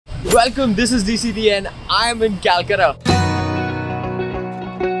Welcome, this is DCT and I'm in Calcutta.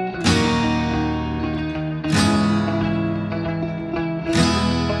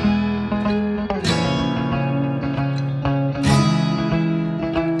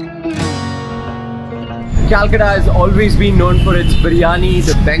 Calcutta has always been known for its biryani,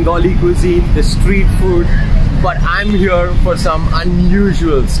 the Bengali cuisine, the street food, but I'm here for some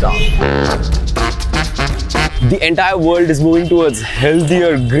unusual stuff. The entire world is moving towards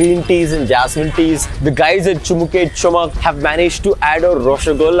healthier green teas and jasmine teas. The guys at CHUMUKE have managed to add a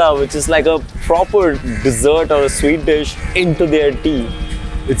Roshagulla, which is like a proper dessert or a sweet dish, into their tea.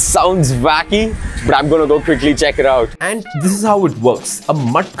 It sounds wacky, but I'm gonna go quickly check it out. And this is how it works. A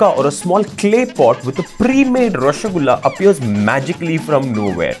matka or a small clay pot with a pre-made Roshagulla appears magically from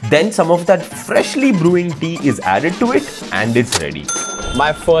nowhere. Then some of that freshly brewing tea is added to it and it's ready.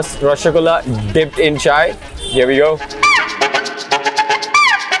 My first Roshagulla dipped in chai. Here we go.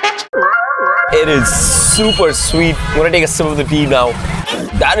 It is super sweet. I'm gonna take a sip of the tea now.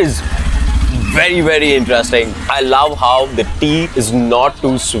 That is very, very interesting. I love how the tea is not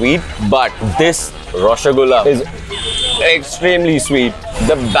too sweet, but this Roshagulla is extremely sweet.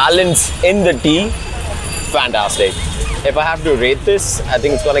 The balance in the tea, fantastic. If I have to rate this, I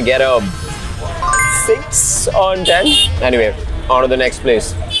think it's gonna get a 6 on 10. Anyway, on to the next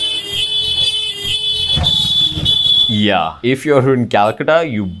place. Yeah, if you're in Calcutta,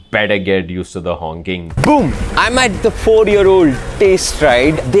 you better get used to the honking. Boom! I'm at the 4-year-old taste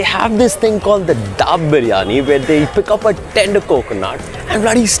ride. They have this thing called the Daab Biryani where they pick up a tender coconut and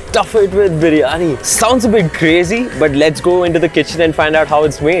bloody stuff it with biryani. Sounds a bit crazy, but let's go into the kitchen and find out how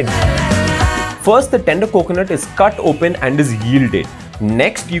it's made. First, the tender coconut is cut open and is yielded.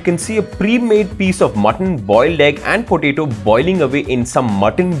 Next, you can see a pre-made piece of mutton, boiled egg and potato boiling away in some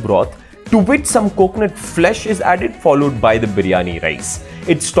mutton broth, to which some coconut flesh is added, followed by the biryani rice.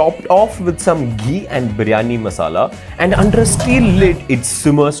 It's topped off with some ghee and biryani masala, and under a steel lid it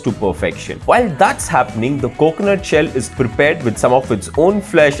simmers to perfection. While that's happening, the coconut shell is prepared with some of its own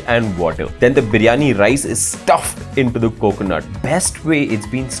flesh and water. Then the biryani rice is stuffed into the coconut. Best way it's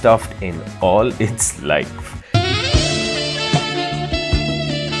been stuffed in all its life.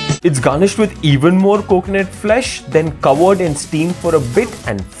 It's garnished with even more coconut flesh, then covered and steamed for a bit,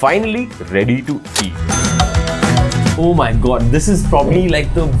 and finally ready to eat. Oh my god, this is probably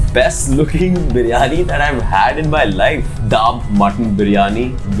like the best looking biryani that I've had in my life. Daab mutton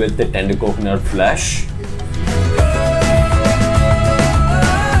biryani with the tender coconut flesh.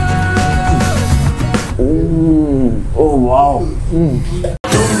 Oh wow.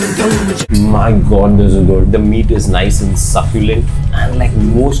 My god, this is good. The meat is nice and succulent, and like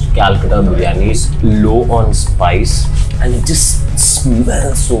most Calcutta biryanis, low on spice, and it just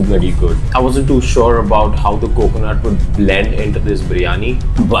smells so bloody good. I wasn't too sure about how the coconut would blend into this biryani,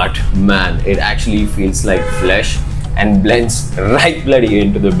 but man, it actually feels like flesh and blends right bloody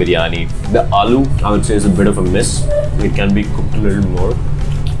into the biryani. The aloo, I would say, is a bit of a miss. It can be cooked a little more,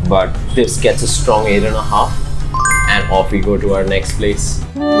 but this gets a strong 8.5. And off we go to our next place.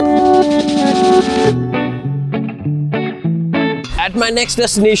 At my next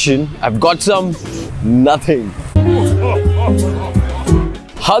destination, I've got some nothing.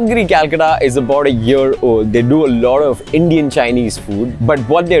 Hungry Calcutta is about a year old. They do a lot of Indian Chinese food, but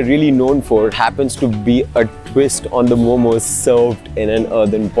what they're really known for happens to be a twist on the momos served in an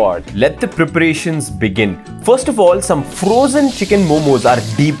earthen pot. Let the preparations begin. First of all, some frozen chicken momos are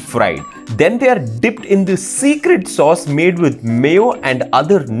deep fried. Then they are dipped in this secret sauce made with mayo and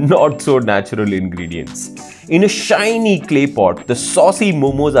other not so natural ingredients. In a shiny clay pot, the saucy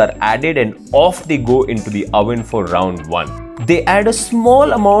momos are added and off they go into the oven for round 1. They add a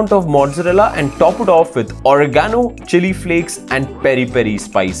small amount of mozzarella and top it off with oregano, chili flakes and peri-peri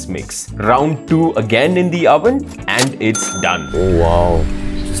spice mix. Round 2 again in the oven and it's done. Oh wow,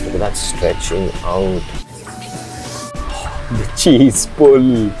 just look at that stretching out. The cheese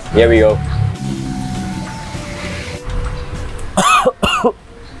pull. Here we go.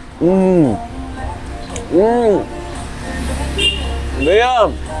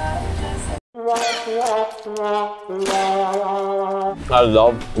 Yeah. I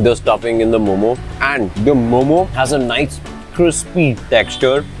love the stuffing in the momo, and the momo has a nice crispy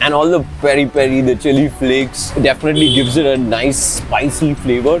texture, and all the peri-peri, the chili flakes definitely gives it a nice spicy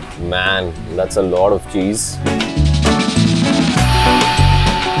flavor. Man, that's a lot of cheese.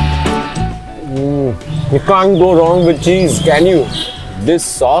 You can't go wrong with cheese, can you? This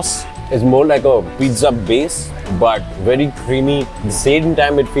sauce is more like a pizza base, but very creamy. At the same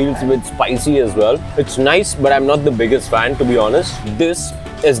time, it feels a bit spicy as well. It's nice, but I'm not the biggest fan, to be honest. This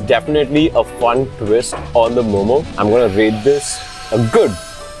is definitely a fun twist on the momo. I'm gonna rate this a good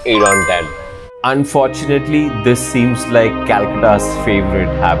 8 on 10. Unfortunately, this seems like Calcutta's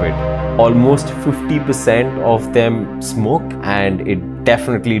favorite habit. Almost 50% of them smoke, and it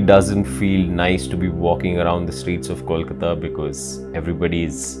definitely doesn't feel nice to be walking around the streets of Kolkata because everybody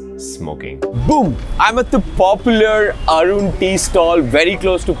is smoking. Boom! I'm at the popular Arun tea stall very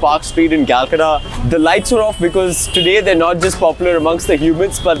close to Park Street in Calcutta. The lights are off because today they're not just popular amongst the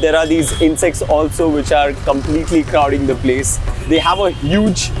humans, but there are these insects also which are completely crowding the place. They have a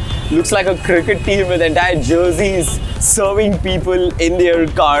huge, looks like a cricket team with entire jerseys serving people in their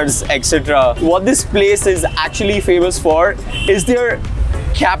cars, etc. What this place is actually famous for is their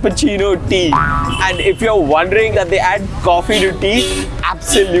cappuccino tea, and if you're wondering that they add coffee to tea,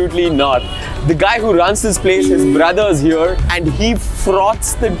 absolutely not. The guy who runs this place, his brother is here, and he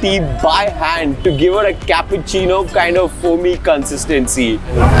froths the tea by hand to give it a cappuccino kind of foamy consistency.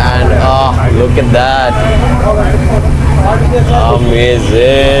 And look at that,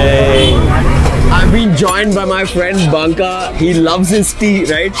 amazing. I've been joined by my friend Banka. He loves his tea,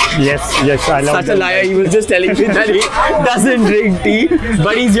 right? Yes, I love Such a liar. He was just telling me that he doesn't drink tea,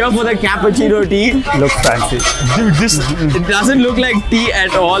 but he's here for the cappuccino tea. Looks fancy. Dude, it doesn't look like tea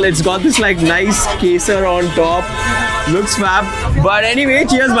at all. It's got this like nice kesar on top. Looks fab. But anyway,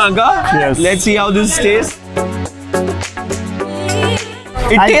 cheers, Banka. Yes. Let's see how this tastes.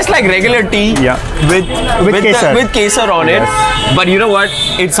 It tastes like regular tea, with kesar on it. But you know what?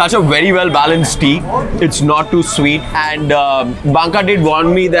 It's such a very well balanced tea. It's not too sweet. And Banka did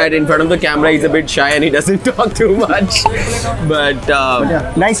warn me that in front of the camera he's a bit shy and he doesn't talk too much. But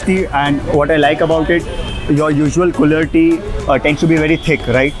yeah, nice tea. And what I like about it, your usual cooler tea tends to be very thick,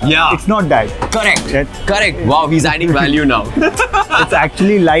 right? Yeah. It's not that. Correct. Yeah. Correct. Wow, he's adding value now. It's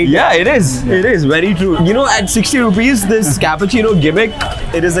actually light. Yeah, it is. It is very true. You know, at 60 rupees, this cappuccino gimmick,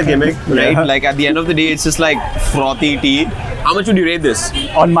 it is a gimmick, right? Yeah. Like at the end of the day, it's just like frothy tea. How much would you rate this?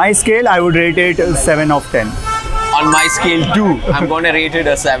 On my scale, I would rate it 7 of 10. On my scale too, I'm going to rate it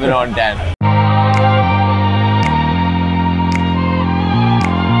a 7 on 10.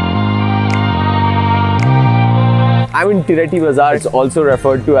 I'm in Tiretti Bazaar. It's also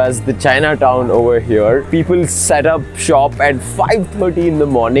referred to as the China Town over here. People set up shop at 5:30 in the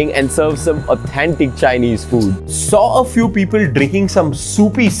morning and serve some authentic Chinese food. Saw a few people drinking some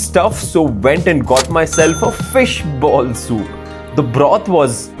soupy stuff, so went and got myself a fish ball soup. The broth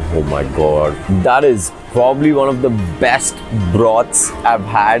was, oh my god, that is probably one of the best broths I've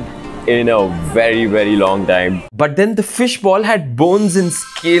had in a very, very long time. But then the fish ball had bones and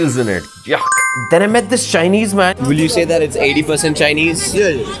scales in it. Yuck. Then I met this Chinese man. Will you say that it's 80% Chinese? Yeah.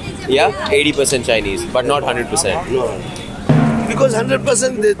 Yeah? 80% Chinese, but not 100%. No. Because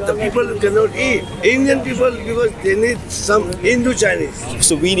 100% the people cannot eat. Indian people, because they need some Indo-Chinese.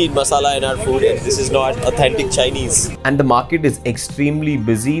 So we need masala in our food, and this is not authentic Chinese. And the market is extremely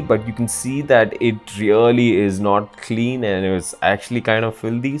busy, but you can see that it really is not clean and it was actually kind of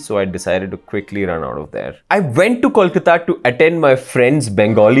filthy. So I decided to quickly run out of there. I went to Kolkata to attend my friend's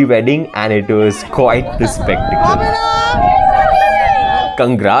Bengali wedding, and it was quite the spectacle.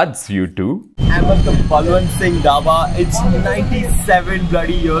 Congrats, you two. I'm at the Balwant Singh Dhaba. It's 97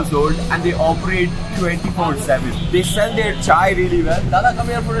 bloody years old and they operate 24/7. They sell their chai really well. Dada, come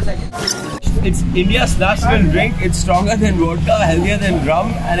here for a second. It's India's national drink. It's stronger than vodka, healthier than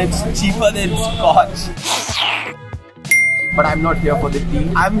rum, and it's cheaper than scotch. But I'm not here for the tea.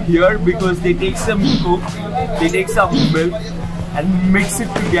 I'm here because they take some coke, they take some milk and mix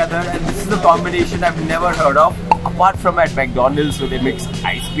it together, and this is a combination I've never heard of apart from at McDonald's, so they mix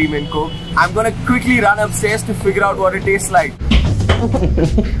ice cream and coke. I'm gonna quickly run upstairs to figure out what it tastes like.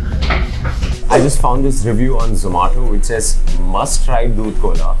 I just found this review on Zomato which says must try Doodh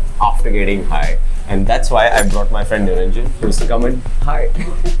Cola after getting high, and that's why I brought my friend Niranjan who's come in. Hi.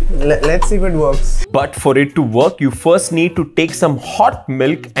 Let's see if it works. But for it to work, you first need to take some hot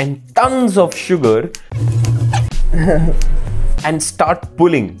milk and tons of sugar and start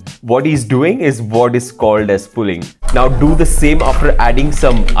pulling. What he's doing is what is called as pulling. Now do the same after adding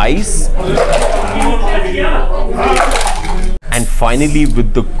some ice. And finally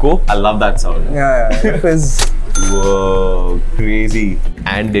with the coke. I love that sound. Yeah, it is. Whoa, crazy.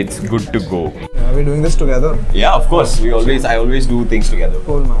 And it's good to go. Are we doing this together? Yeah, of course. I always do things together.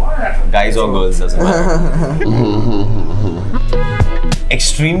 Cool, man. Guys or girls, doesn't matter.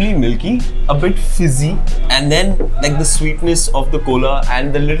 Extremely milky, a bit fizzy, and then like the sweetness of the cola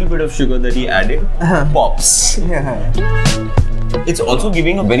and the little bit of sugar that he added pops. Yeah. It's also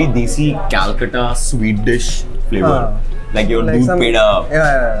giving a very desi Calcutta sweet dish flavor. Like your Like doodh peda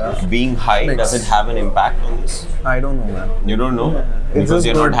yeah. being high, Mix. does it have an impact on this? I don't know, man. You don't know? It's Because just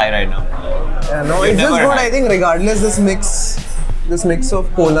you're good. not high right now. Yeah, no, You're it's just never good. high. I think regardless, this mix this mix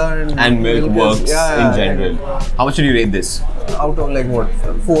of cola And milk is- works yeah, in general. How much would you rate this? Out of like what?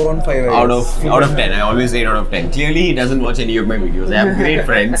 4 on 5. I Out guess. of 10. I always rate out of 10. Clearly, he doesn't watch any of my videos. I have great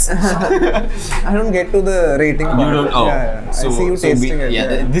friends. I don't get to the rating part. You don't. Oh, Yeah. I see you so tasting it.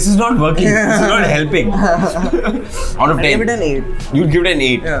 Yeah, this is not working. This is not helping. Out of 10, I give it an 8. you'd give it an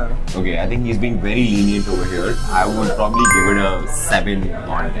 8. Yeah. Okay, I think he's being very lenient over here. I would probably give it a 7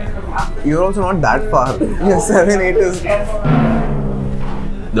 on 10. You're also not that far. Yeah, 7, 8 is.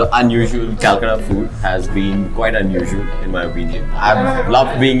 The unusual Calcutta food has been quite unusual in my opinion. I've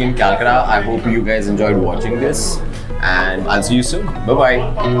loved being in Calcutta. I hope you guys enjoyed watching this, and I'll see you soon. Bye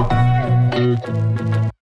bye.